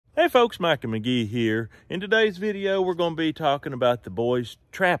Hey folks, Mike and McGee here. In today's video, we're going to be talking about the boys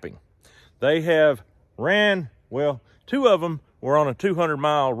trapping. They have ran, well, two of them were on a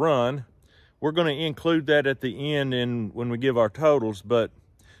 200-mile run. We're going to include that at the end when we give our totals, but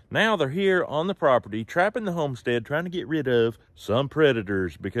now they're here on the property, trapping the homestead, trying to get rid of some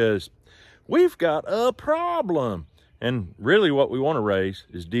predators because we've got a problem. And really what we want to raise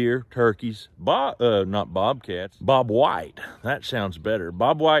is deer, turkeys, not bobcats, bobwhite. That sounds better.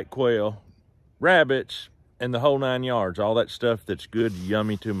 Bobwhite quail, rabbits, and the whole 9 yards. All that stuff that's good,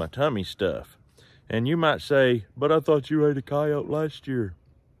 yummy to my tummy stuff. And you might say, but I thought you ate a coyote last year.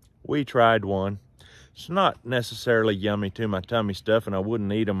 We tried one. It's not necessarily yummy to my tummy stuff, and I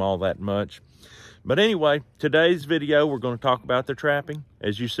wouldn't eat them all that much. But anyway, today's video, we're going to talk about their trapping.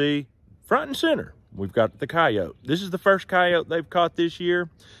 As you see, front and center, we've got the coyote. This is the first coyote they've caught this year.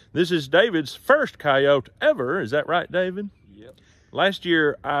 This is David's first coyote ever. Is that right, David? Yep. Last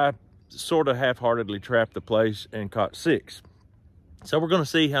year, I sort of half-heartedly trapped the place and caught 6. So we're going to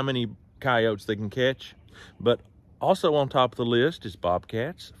see how many coyotes they can catch. But also on top of the list is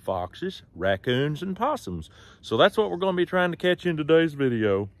bobcats, foxes, raccoons, and possums. So that's what we're going to be trying to catch in today's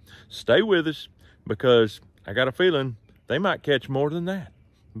video. Stay with us because I got a feeling they might catch more than that.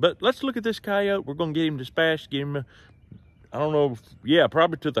 But let's look at this coyote. We're going to get him dispatched, get him, I don't know, yeah,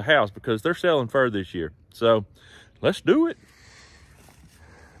 probably to the house because they're selling fur this year. So let's do it.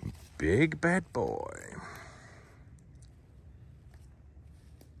 Big bad boy.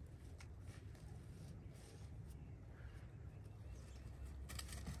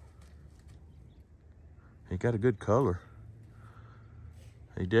 He got a good color.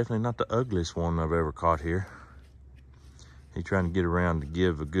 He's definitely not the ugliest one I've ever caught here. He's trying to get around to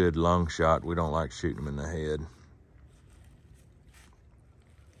give a good long shot. We don't like shooting him in the head.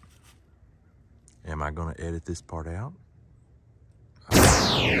 Am I going to edit this part out?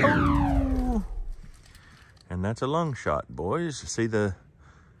 Oh! And that's a lung shot, boys. See the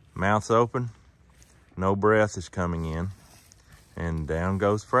mouth open? No breath is coming in. And down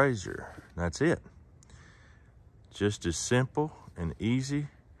goes Fraser. That's it. Just as simple and easy.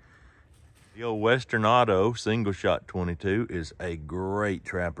 The old Western Auto single shot 22 is a great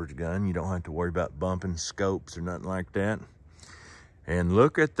trapper's gun. You don't have to worry about bumping scopes or nothing like that. And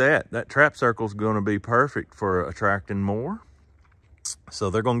look at that. That trap circle is going to be perfect for attracting more. So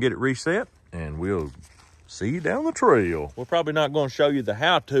they're going to get it reset and we'll see you down the trail. We're probably not going to show you the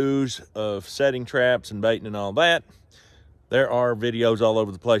how-tos of setting traps and baiting and all that. There are videos all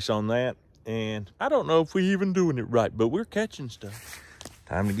over the place on that. And I don't know if we're even doing it right, but we're catching stuff.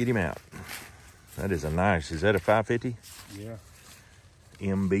 Time to get him out. That is a nice, is that a 550? Yeah.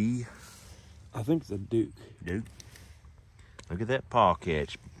 MB? I think it's a Duke. Duke. Look at that paw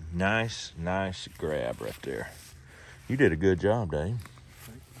catch. Nice, nice grab right there. You did a good job, Dave.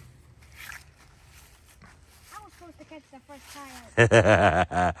 I was supposed to catch the first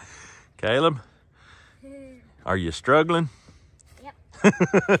coyote. Caleb, are you struggling?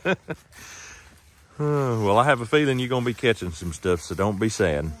 Yep. Well, I have a feeling you're going to be catching some stuff, so don't be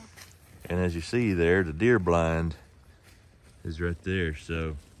sad. And as you see there, the deer blind is right there.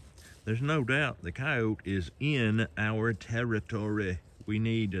 So there's no doubt the coyote is in our territory. We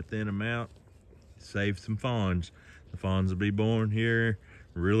need to thin them out, save some fawns. The fawns will be born here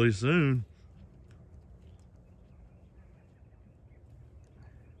really soon.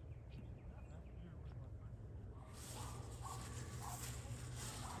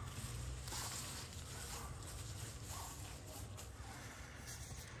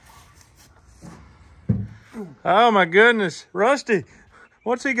 Oh my goodness, Rusty,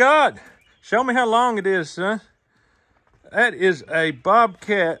 what's he got? Show me how long it is, son. That is a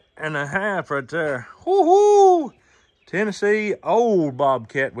bobcat and a half right there. Woo-hoo! Tennessee old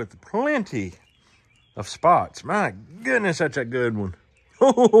bobcat with plenty of spots. My goodness, that's a good one.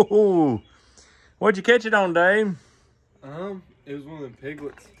 Woo-hoo-hoo. What'd you catch it on, Dave? It was one of them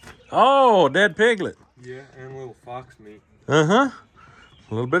piglets. Oh, dead piglet. Yeah, and a little fox meat. Uh-huh.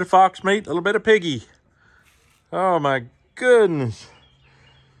 A little bit of fox meat, a little bit of piggy. Oh my goodness.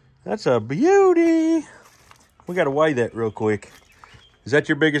 That's a beauty. We got to weigh that real quick. Is that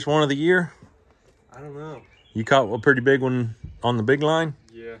your biggest one of the year? I don't know. You caught a pretty big one on the big line?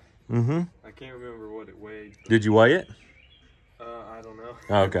 Yeah. Mm-hmm. I can't remember what it weighed. Did you weigh it? I don't know.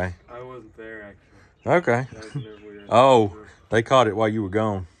 Okay. I wasn't there, actually. Okay. That was whenever we were Oh, they caught it while you were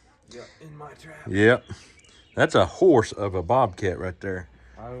gone. yeah, in my trap. Yep. That's a horse of a bobcat right there.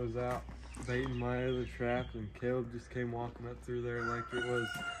 I was out baiting my other trap, and Caleb just came walking up through there like it was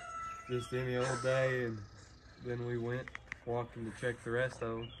just any old day, and then we went walking to check the rest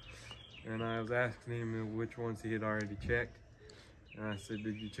of them, and I was asking him which ones he had already checked, And I said,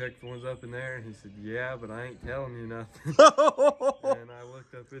 did you check the ones up in there? And he said, yeah, but I ain't telling you nothing. And I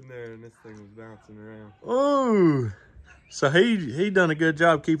looked up in there and this thing was bouncing around. Oh, so he done a good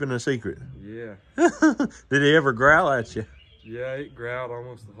job keeping a secret. Yeah. Did he ever growl at you? Yeah, it growled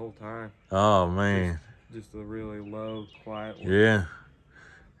almost the whole time. Oh, man. Just a really low, quiet one. Yeah.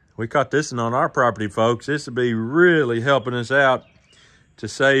 We caught this one on our property, folks. This would be really helping us out to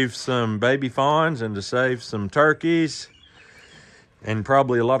save some baby fawns and to save some turkeys and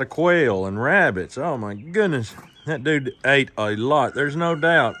probably a lot of quail and rabbits. Oh, my goodness. That dude ate a lot. There's no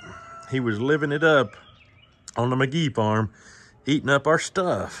doubt he was living it up on the McGie farm, eating up our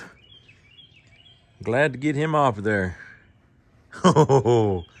stuff. Glad to get him off of there.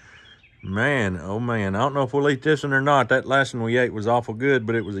 Oh, man. Oh, man. I don't know if we'll eat this one or not. That last one we ate was awful good,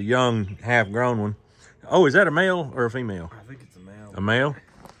 but it was a young, half-grown one. Oh, is that a male or a female? I think it's a male. A male?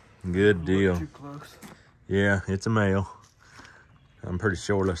 Good deal. Too close. Yeah, it's a male. I'm pretty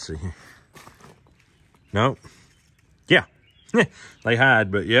sure. Let's see here. Nope. Yeah. They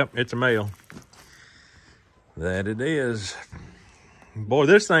hide, but yep, it's a male. That it is. Boy,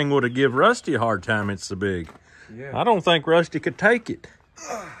 this thing would have give Rusty a hard time. It's so big. Yeah. I don't think Rusty could take it.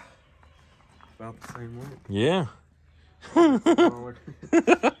 About the same weight. Yeah.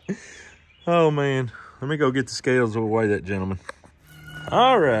 Oh, man. Let me go get the scales to weigh that gentleman.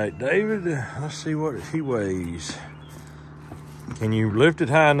 All right, David. Let's see what he weighs. Can you lift it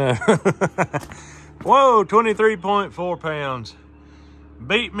high enough? Whoa, 23.4 pounds.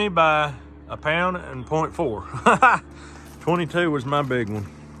 Beat me by 1.4 pounds. 22 was my big one.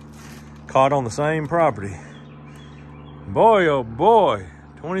 Caught on the same property. Boy, oh boy.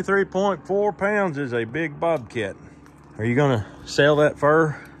 23.4 pounds is a big bobcat. Are you gonna sell that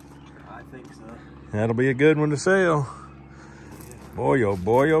fur? I think so. That'll be a good one to sell. Boy, oh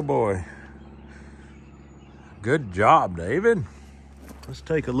boy, oh boy. Good job, David. Let's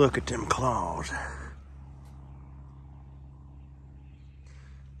take a look at them claws.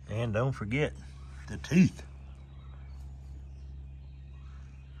 And don't forget the teeth.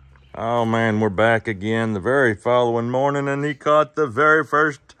 Oh man, we're back again the very following morning, and he caught the very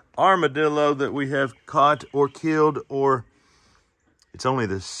first armadillo that we have caught or killed, or it's only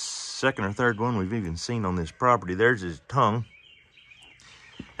the second or third one we've even seen on this property. There's his tongue.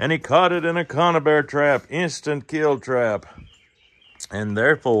 And he caught it in a conibear trap, instant kill trap. And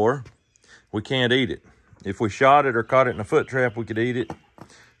therefore, we can't eat it. If we shot it or caught it in a foot trap, we could eat it.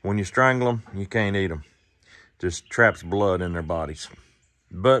 When you strangle them, you can't eat them. Just traps blood in their bodies.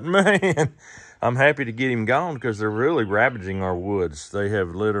 But man, I'm happy to get him gone because they're really ravaging our woods. They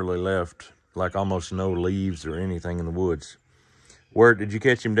have literally left like almost no leaves or anything in the woods. Where did you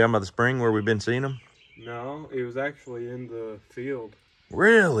catch him down by the spring where we've been seeing him? No, it was actually in the field.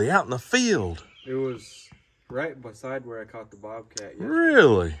 Really? Out in the field? It was right beside where I caught the bobcat yesterday.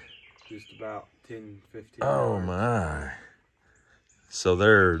 Really? Just about 10, 15 Oh yards. my. So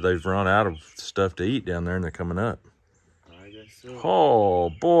they've run out of stuff to eat down there and they're coming up. I guess so. Oh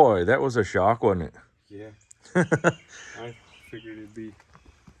boy, that was a shock, wasn't it? Yeah. I figured it'd be...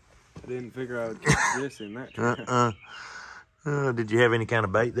 I didn't figure I would catch this in that trap. Did you have any kind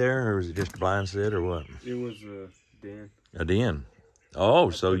of bait there, or was it just a blind set, or what? It was a den. A den. Oh,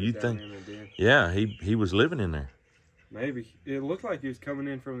 I so put it you down think... in a den. Yeah, he was living in there. Maybe. It looked like he was coming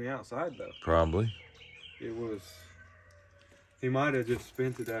in from the outside, though. Probably. It was... He might have just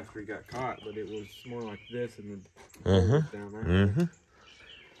spent it after he got caught, but it was more like this and then down there.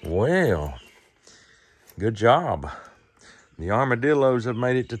 Well, good job. The armadillos have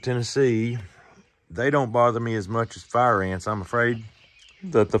made it to Tennessee. They don't bother me as much as fire ants. I'm afraid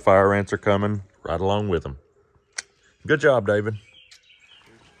that the fire ants are coming right along with them. Good job, David.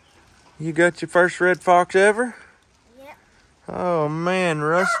 You got your first red fox ever? Yep. Oh, man,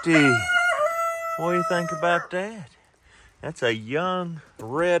 Rusty. What do you think about that? That's a young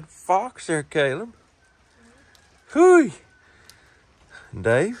red fox there, Caleb. Whoo!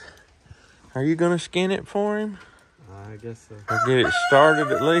 Dave, are you going to skin it for him? I guess so. Or get it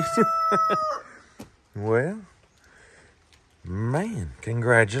started at least? Well, man,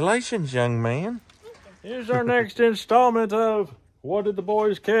 congratulations, young man. Here's our next installment of What Did the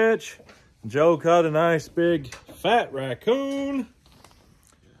Boys Catch? Joe caught a nice big fat raccoon.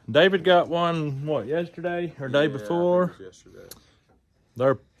 David got one, what, yesterday or day before? I think it was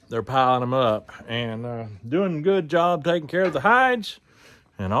yesterday. They're piling them up and doing a good job taking care of the hides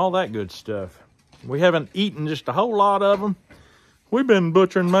and all that good stuff. We haven't eaten just a whole lot of them. We've been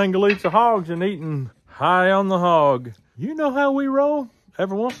butchering mangalitsa hogs and eating high on the hog. You know how we roll.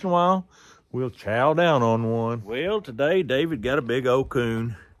 Every once in a while, we'll chow down on one. Well, today David got a big old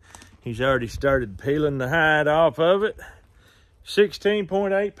coon. He's already started peeling the hide off of it.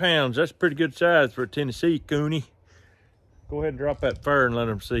 16.8 pounds. That's pretty good size for a Tennessee Cooney. Go ahead and drop that fur and let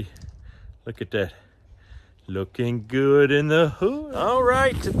them see. Look at that. Looking good in the hood. All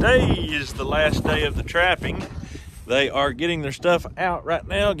right, today is the last day of the trapping. They are getting their stuff out right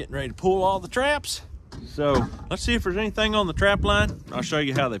now, getting ready to pull all the traps. So let's see if there's anything on the trap line. I'll show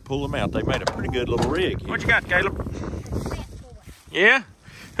you how they pull them out. They made a pretty good little rig here. What you got, Caleb? Yeah?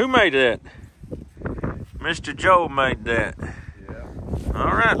 Who made that? Mr. Joe made that. Yeah.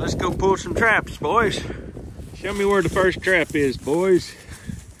 All right, let's go pull some traps, boys. Show me where the first trap is, boys.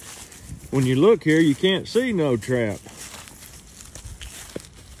 When you look here, you can't see no trap.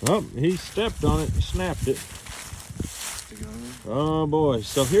 Oh, he stepped on it and snapped it. Oh boy,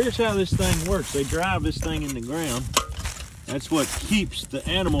 so here's how this thing works. They drive this thing in the ground. That's what keeps the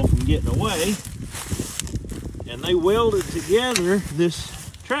animal from getting away. And they welded together this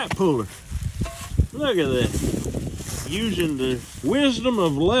trap puller. Look at that. Using the wisdom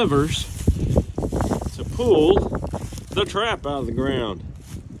of levers to pull the trap out of the ground.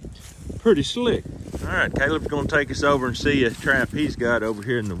 Pretty slick. All right, Caleb's gonna take us over and see a trap he's got over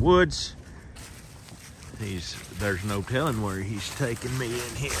here in the woods. There's no telling where he's taking me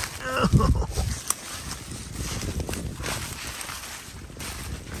in here.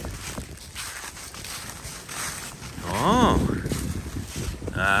 Oh,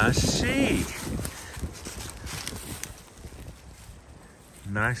 I see.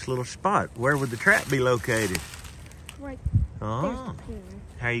 Nice little spot. Where would the trap be located? Right. Oh,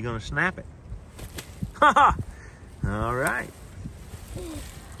 how are you gonna snap it? Ha ha! All right.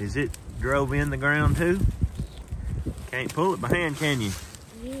 Is it drove in the ground too? Can't pull it by hand, can you?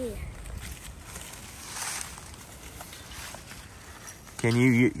 Yeah. Can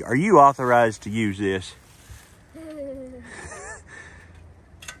you, are you authorized to use this?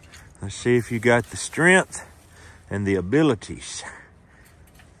 Let's see if you got the strength and the abilities.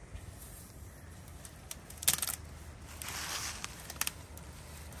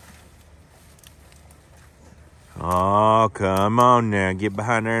 Oh, come on now. Get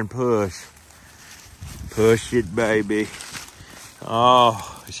behind there and push. Push it, baby.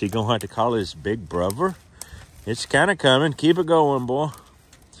 Oh, is he going to have to call his big brother? It's kind of coming. Keep it going, boy.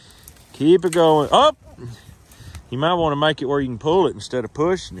 Keep it going. Up! Oh! You might want to make it where you can pull it instead of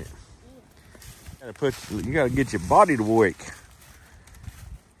pushing it. You got to get your body to work.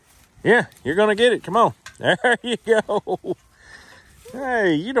 Yeah, you're going to get it. Come on. There you go.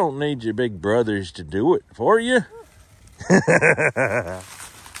 Hey, you don't need your big brothers to do it for you.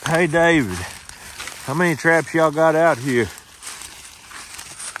 Hey, David, how many traps y'all got out here?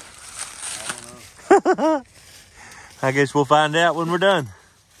 I don't know. I guess we'll find out when we're done.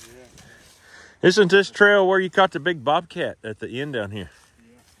 Yeah. Isn't this trail where you caught the big bobcat at the end down here?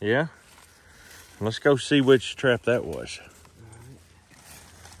 Yeah? Yeah? Let's go see which trap that was.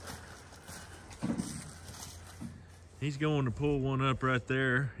 He's going to pull one up right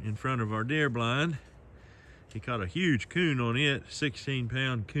there in front of our deer blind. He caught a huge coon on it,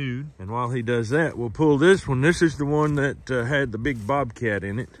 16-pound coon. And while he does that, we'll pull this one. This is the one that had the big bobcat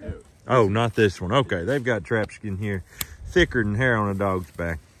in it. Oh, not this one. Okay, they've got traps in here thicker than hair on a dog's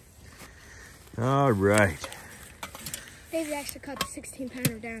back. All right. David actually caught the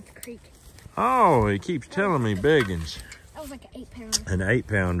 16-pounder down at the creek. Oh, he keeps telling me biggins. That was like an 8-pounder. An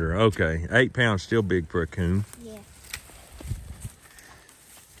 8-pounder, okay. 8 pounds still big for a coon. Yeah.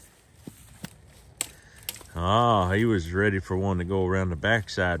 Ah, he was ready for one to go around the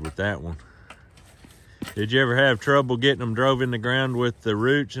backside with that one. Did you ever have trouble getting them drove in the ground with the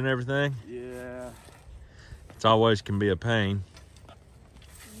roots and everything? Yeah. It's always can be a pain.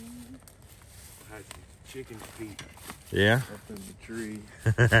 I had some chicken feet. Yeah? Up in the tree.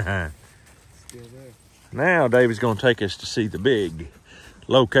 Still there. Now David's gonna take us to see the big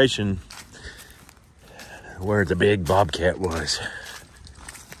location where the big bobcat was.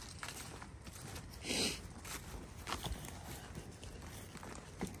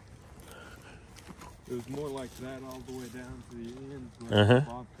 It was more like that all the way down to the end. Where the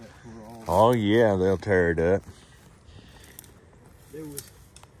bobcats were all. Oh yeah, they'll tear it up. There was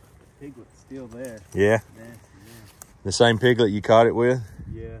piglet still there. Yeah? Nasty, yeah. The same piglet you caught it with?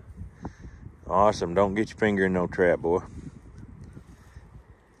 Yeah. Awesome. Don't get your finger in no trap, boy.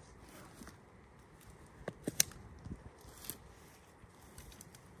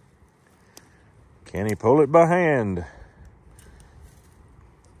 Can he pull it by hand?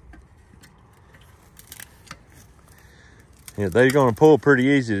 Yeah, they're going to pull pretty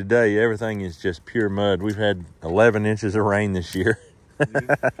easy today. Everything is just pure mud. We've had 11 inches of rain this year.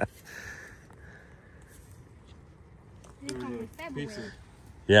 Yeah.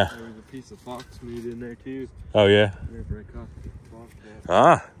 Yeah. There was a piece of fox meat in there too. Oh yeah. Whenever I caught it. locked up.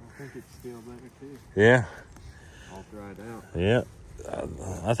 Ah. I think it's still there too. Yeah. All dried out. Yeah.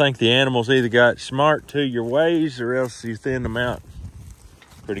 I think the animals either got smart to your ways or else you thinned them out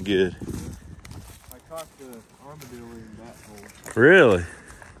pretty good. I caught the armadillo in that hole. Really?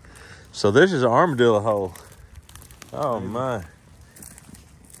 So this is an armadillo hole. Oh my.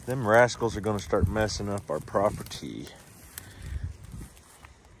 Them rascals are gonna start messing up our property.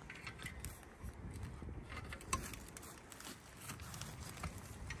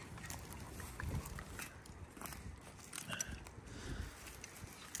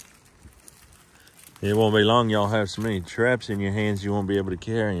 It won't be long, y'all have so many traps in your hands you won't be able to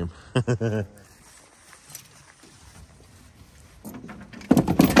carry them.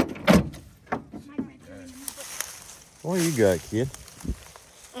 What you got, kid?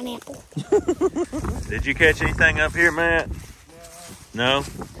 An apple. Did you catch anything up here, Matt? No?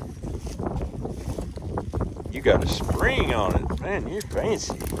 You got a spring on it. Man, you're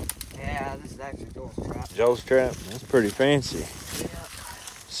fancy. Yeah, this is actually Joel's trap. Joel's trap? That's pretty fancy. Yeah.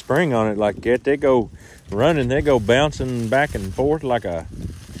 Spring on it like that. They go running, they go bouncing back and forth like a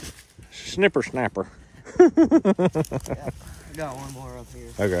snipper snapper. Yeah. I got one more up here.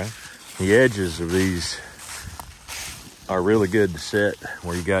 Okay. The edges of these are really good to set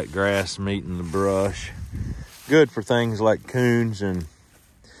where you got grass meeting the brush. Good for things like coons and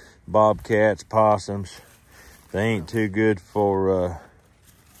bobcats, possums. They ain't too good for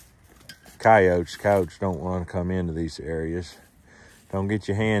coyotes. Coyotes don't want to come into these areas. Don't get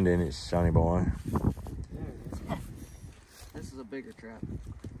your hand in it, sonny boy. This is a bigger trap.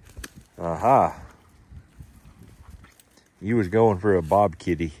 Aha. You was going for a bob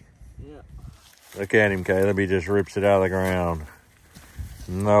kitty. Yeah. Look at him, Caleb. He just rips it out of the ground.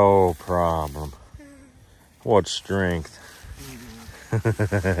 No problem. What strength.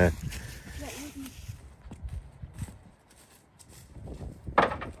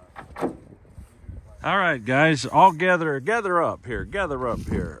 All right, guys, all gather up here.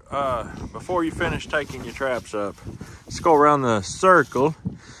 Before you finish taking your traps up, let's go around the circle.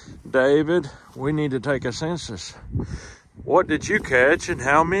 David, we need to take a census. What did you catch and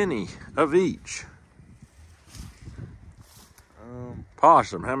how many of each?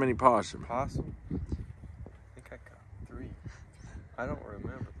 Possum, how many possum? Possum? I think I got 3. I don't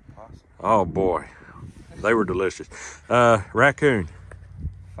remember the possum. Oh boy, they were delicious. Raccoon.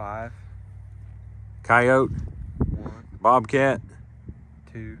 5. Coyote. 1. Bobcat.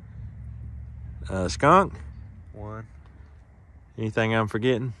 2. Skunk. 1. Anything I'm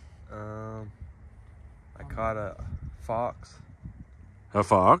forgetting? I caught a fox A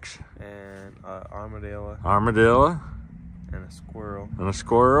fox. and an armadillo Armadillo. and a squirrel And a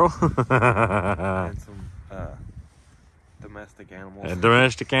squirrel. and some domestic animals. And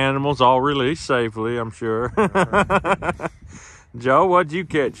domestic animals all released safely, I'm sure. Joe, what'd you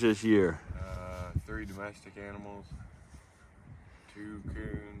catch this year? 3 domestic animals, 2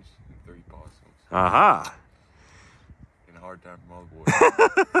 coons, and 3 possums. Aha. And a hard time from all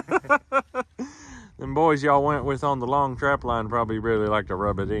the boys. Them boys y'all went with on the long trap line probably really like to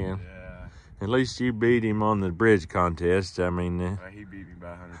rub it in. Yeah. At least you beat him on the bridge contest. I mean, He beat me by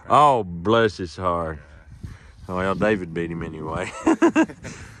 100 pounds. oh, bless his heart. Well, David beat him anyway.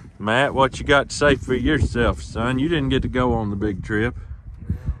 Matt, what you got to say for yourself, son? You didn't get to go on the big trip.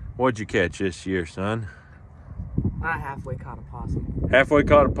 What'd you catch this year, son? I halfway caught a possum Halfway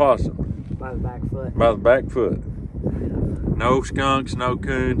caught a possum. by the back foot. By the back foot. No skunks, no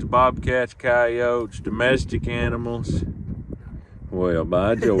coons, bobcats, coyotes, domestic animals. Well,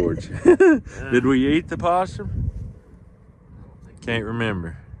 by George. Did we eat the possum? Can't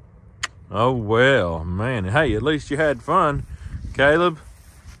remember. Oh, well, man. Hey, at least you had fun. Caleb,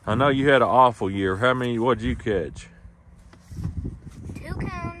 I know you had an awful year. What'd you catch? 2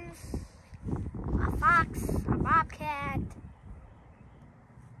 coons, a fox, a bobcat.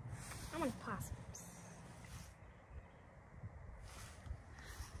 How many possums?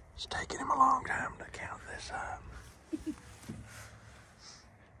 It's taking him a long time to count this up.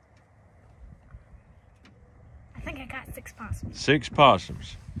 I think I got 6 possums. 6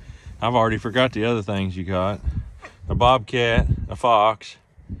 possums. I've already forgot the other things you caught. A bobcat, a fox.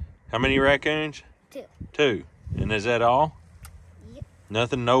 How many raccoons? 2. 2. And is that all? Yep.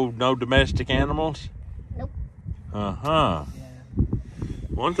 Nothing, no domestic animals? Nope. Uh-huh. Yeah.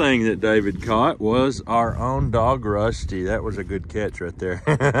 One thing that David caught was our own dog, Rusty. That was a good catch right there.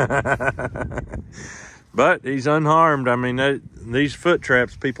 But he's unharmed. I mean, these foot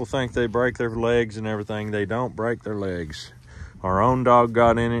traps, people think they break their legs and everything. They don't break their legs. Our own dog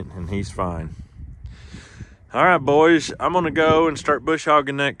got in it, and he's fine. All right, boys, I'm going to go and start bush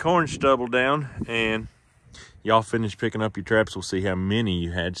hogging that corn stubble down. And y'all finish picking up your traps, we'll see how many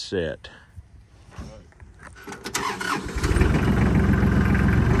you had set.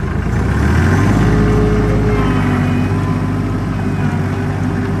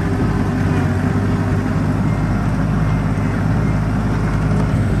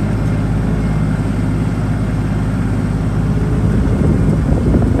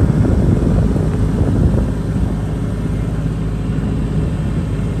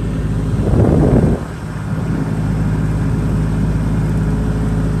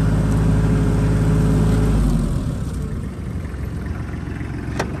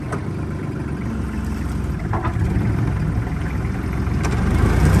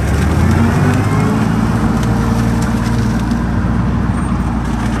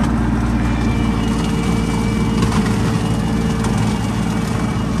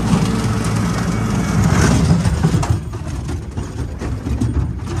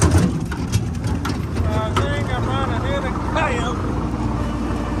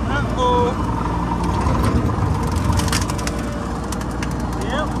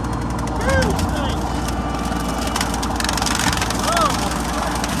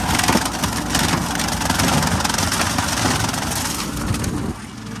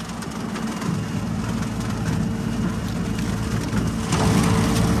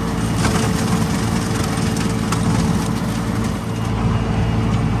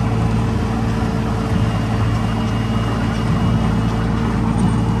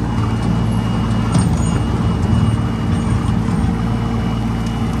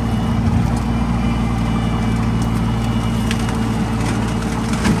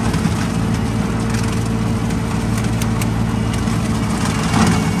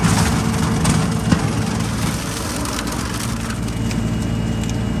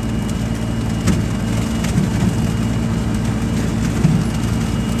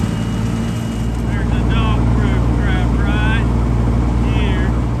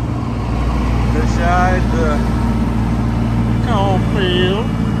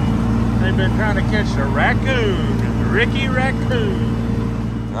 Catch a raccoon, Ricky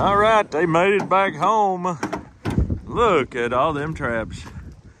Raccoon. All right, they made it back home. Look at all them traps.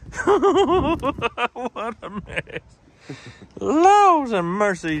 What a mess. Lord have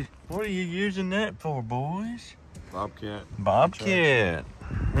mercy. What are you using that for, boys? Bobcat. Bobcat.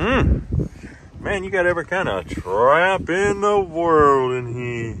 Man, you got every kind of trap in the world in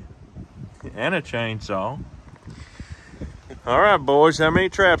here. And a chainsaw. All right, boys, how many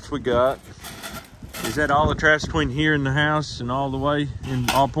traps we got? Is that all the traps between here and the house and all the way in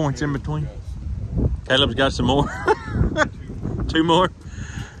all points in between? Caleb's got some more. 2 more.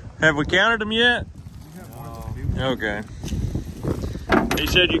 Have we counted them yet? No. Okay. He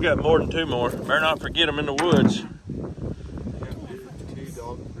said you got more than 2 more. Better not forget them in the woods. 2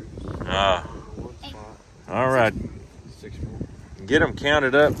 dog proofs. Ah. 1 spot. All right. 6 more. Get them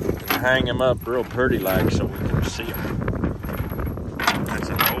counted up and hang them up real pretty like so we can see them. That's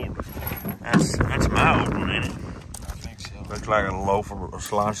an old. That's my old one, ain't it? I think so. Looks like a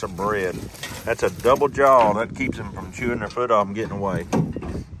slice of bread. That's a double jaw. That keeps them from chewing their foot off and getting away.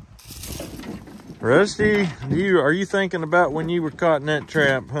 Rusty, are you thinking about when you were caught in that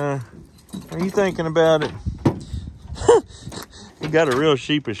trap, huh? Are you thinking about it? He got a real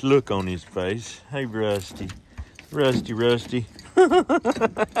sheepish look on his face. Hey, Rusty. Rusty. Look at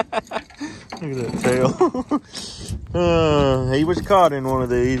that tail. He was caught in one of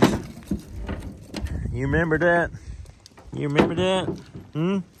these. You remember that? You remember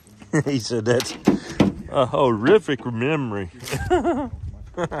that? He said that's a horrific memory.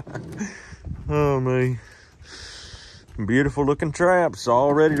 Oh, man. Beautiful looking traps,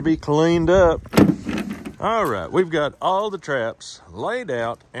 all ready to be cleaned up. All right, we've got all the traps laid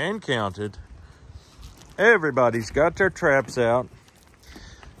out and counted. Everybody's got their traps out.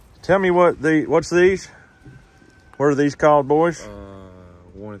 Tell me what's these? What are these called, boys?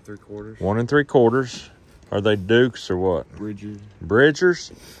 1 3/4. 1 3/4. Are they Dukes or what?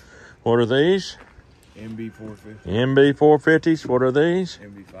 Bridgers. What are these? MB 450. MB 450s. What are these?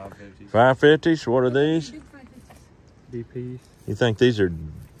 MB 550. 550s. What are these? BPs. You think these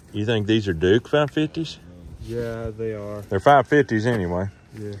are Duke 550s? Yeah, they are. They're 550s anyway.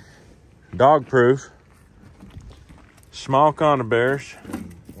 Yeah. Dog proof. Small conibears.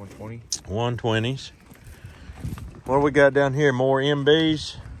 120. 120s. What do we got down here? More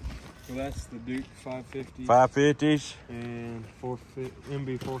MBs. So that's the Duke 550. 550s. And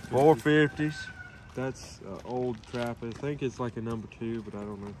MB 450. 450s. That's old trap. I think it's like a number 2, but I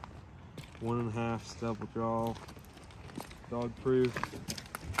don't know. 1.5 double jaw. Dog proof.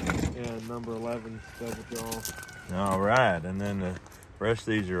 And number 11 double jaw. All right. And then the rest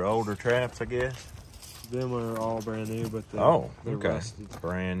of these are older traps, I guess. Them are all brand new, but they're okay. rusted.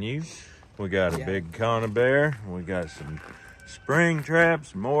 Brand new. We got a big conibear. We got some spring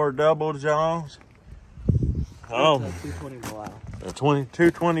traps, more double jaws. Oh, 220 Belial. A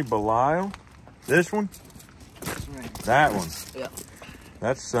 220 Belial. This one? That's right. That one. Yeah.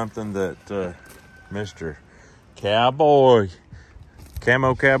 That's something that Mr. Camo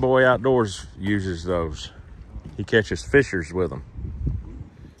Cowboy Outdoors uses those. He catches fishers with them.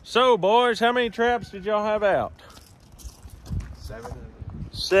 So, boys, how many traps did y'all have out?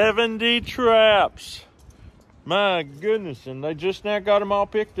 70 traps. My goodness, and they just now got them all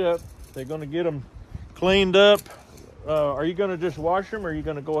picked up. They're gonna get them cleaned up. Are you gonna just wash them, or are you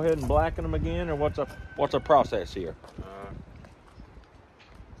gonna go ahead and blacken them again, or what's a process here?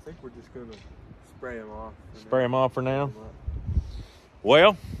 I think we're just gonna spray them off. Spray them off for now?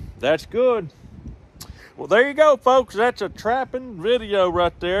 Well, that's good. Well, there you go, folks. That's a trapping video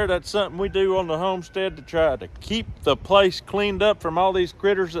right there. That's something we do on the homestead to try to keep the place cleaned up from all these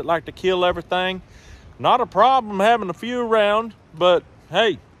critters that like to kill everything. Not a problem having a few around, but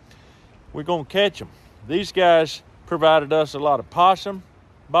hey, we're gonna catch them. These guys provided us a lot of possum,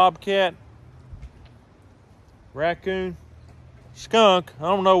 bobcat, raccoon, skunk. I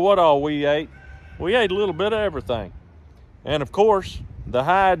don't know what all we ate. We ate a little bit of everything. And of course, the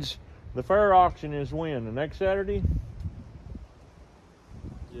hides. The fur auction is when? The next Saturday?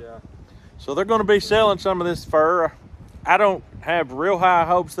 Yeah. So they're going to be selling some of this fur. I don't have real high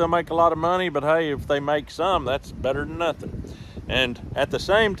hopes they'll make a lot of money, but hey, if they make some, that's better than nothing. And at the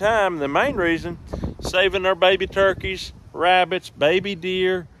same time, the main reason, saving their baby turkeys, rabbits, baby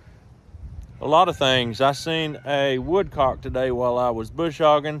deer, a lot of things. I seen a woodcock today while I was bush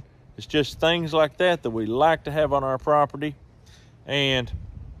hogging. It's just things like that we like to have on our property. And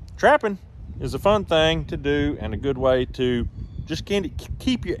trapping is a fun thing to do and a good way to just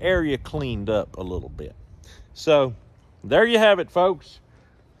keep your area cleaned up a little bit. So there you have it, folks.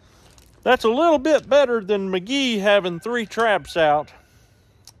 That's a little bit better than McGie having 3 traps out.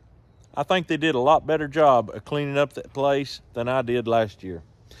 I think they did a lot better job of cleaning up that place than I did last year.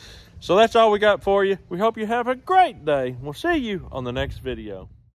 So that's all we got for you. We hope you have a great day. We'll see you on the next video.